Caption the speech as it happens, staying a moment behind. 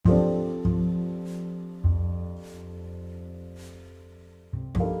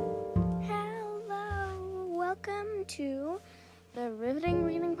the Riveting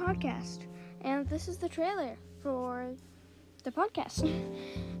Reading Podcast, and this is the trailer for the podcast.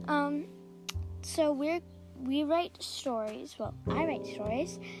 So we write stories. Well, I write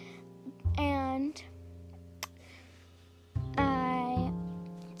stories, and I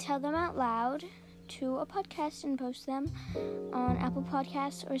tell them out loud to a podcast and post them on Apple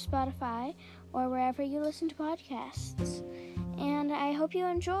Podcasts or Spotify or wherever you listen to podcasts. And I hope you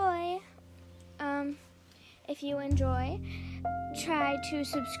enjoy. If you enjoy, try to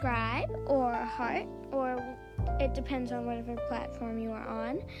subscribe or heart, or it depends on whatever platform you are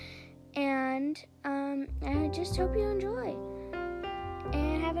on. And I just hope you enjoy.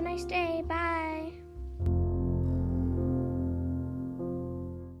 And have a nice day. Bye.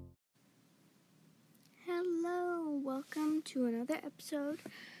 Hello. Welcome to another episode.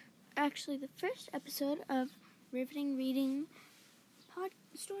 Actually, the first episode of Riveting Reading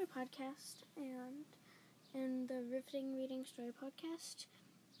Story Podcast. And in the Riveting Reading Story Podcast,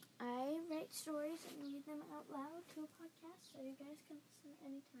 I write stories and read them out loud to a podcast, so you guys can listen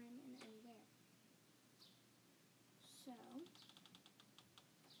anytime and anywhere. So,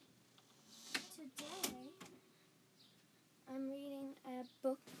 today, I'm reading a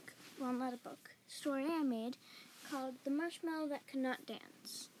book, well, not a book, story I made called The Marshmallow That Could Not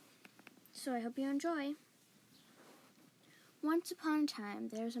Dance. So I hope you enjoy. Once upon a time,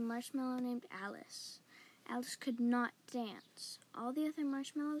 there was a marshmallow named Alice. Alice could not dance. All the other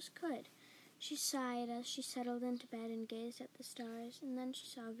marshmallows could. She sighed as she settled into bed and gazed at the stars, and then she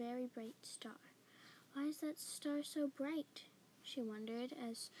saw a very bright star. Why is that star so bright? She wondered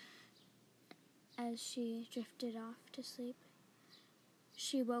as she drifted off to sleep.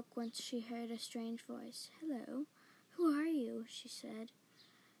 She woke once she heard a strange voice. "Hello, who are you?" she said,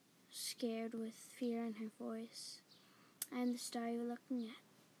 scared with fear in her voice. "I am the star you're looking at.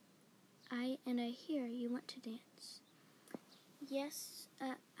 I hear you want to dance." "Yes,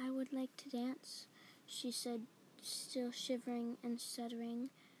 I would like to dance," she said, still shivering and stuttering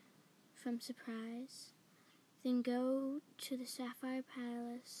from surprise. "Then go to the Sapphire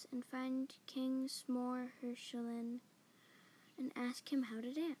Palace and find King S'more Herschelin and ask him how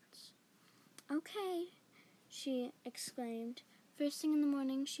to dance." "Okay," she exclaimed. First thing in the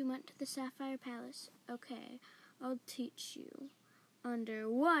morning, she went to the Sapphire Palace. "Okay, I'll teach you. Under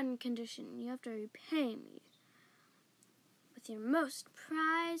one condition, you have to repay me with your most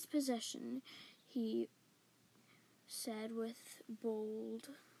prized possession," he said with bold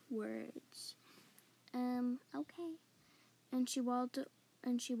words. Okay." And she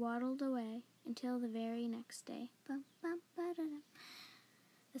waddled away until the very next day.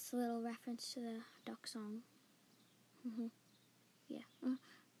 That's a little reference to the duck song. Yeah.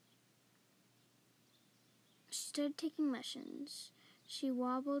 She started taking lessons. She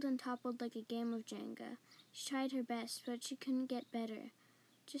wobbled and toppled like a game of Jenga. She tried her best, but she couldn't get better.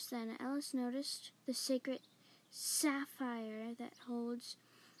 Just then, Alice noticed the sacred sapphire that holds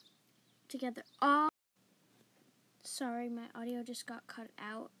together all... Sorry, my audio just got cut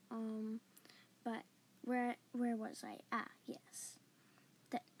out. But where was I? Yes.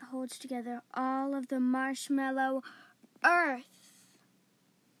 That holds together all of the marshmallow earth.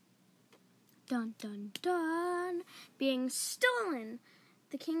 Dun, dun, dun. Being stolen.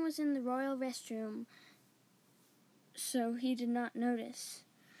 The king was in the royal restroom, so he did not notice.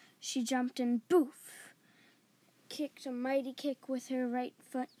 She jumped and boof, kicked a mighty kick with her right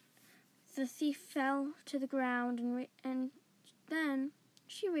foot. The thief fell to the ground, and then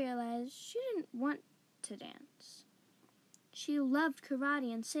she realized she didn't want to dance. She loved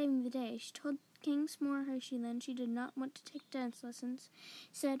karate and saving the day. She told King S'more Herschelin she did not want to take dance lessons.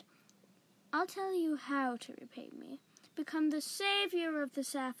 Said, "I'll tell you how to repay me. Become the savior of the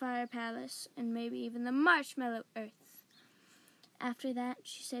Sapphire Palace, and maybe even the Marshmallow Earth." After that,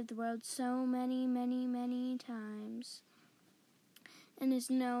 she saved the world so many, many, many times, and is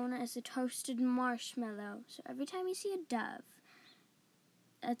known as the toasted marshmallow. So every time you see a dove,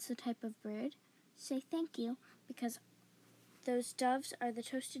 that's the type of bird, say thank you, because those doves are the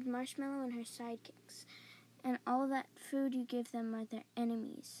toasted marshmallow and her sidekicks, and all that food you give them are their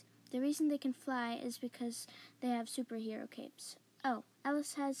enemies. The reason they can fly is because they have superhero capes. Oh,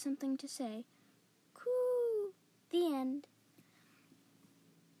 Alice has something to say. Coo! The end.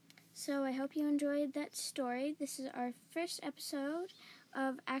 So I hope you enjoyed that story. This is our first episode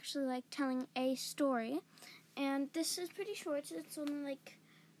of actually telling a story. And this is pretty short. It's only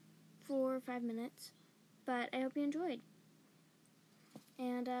 4 or 5 minutes. But I hope you enjoyed.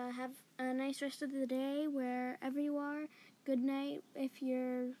 And have a nice rest of the day wherever you are. Good night if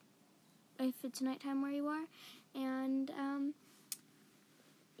it's nighttime where you are. And,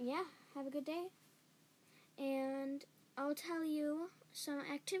 yeah, have a good day. And I'll tell you some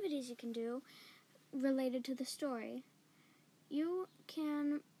activities you can do related to the story. You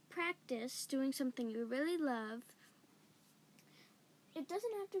can practice doing something you really love. It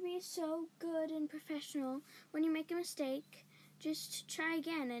doesn't have to be so good and professional. When you make a mistake, just try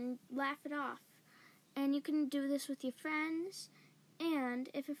again and laugh it off. And you can do this with your friends. And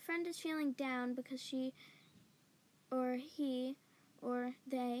if a friend is feeling down because she or he or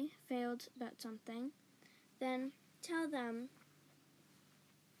they failed about something, then tell them,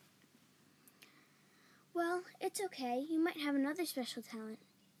 well, it's okay. You might have another special talent.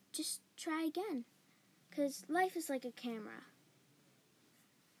 Just try again. 'Cause life is like a camera.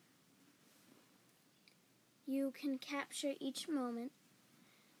 You can capture each moment,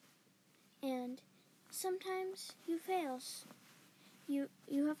 and sometimes you fail. You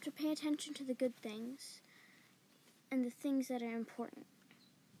have to pay attention to the good things and the things that are important.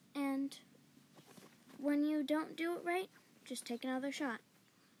 And when you don't do it right, just take another shot.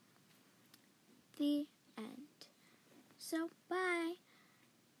 The end. So, bye.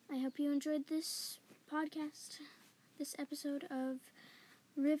 I hope you enjoyed this podcast, this episode of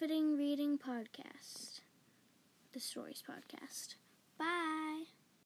Riveting Reading Podcast, the Stories Podcast. Bye.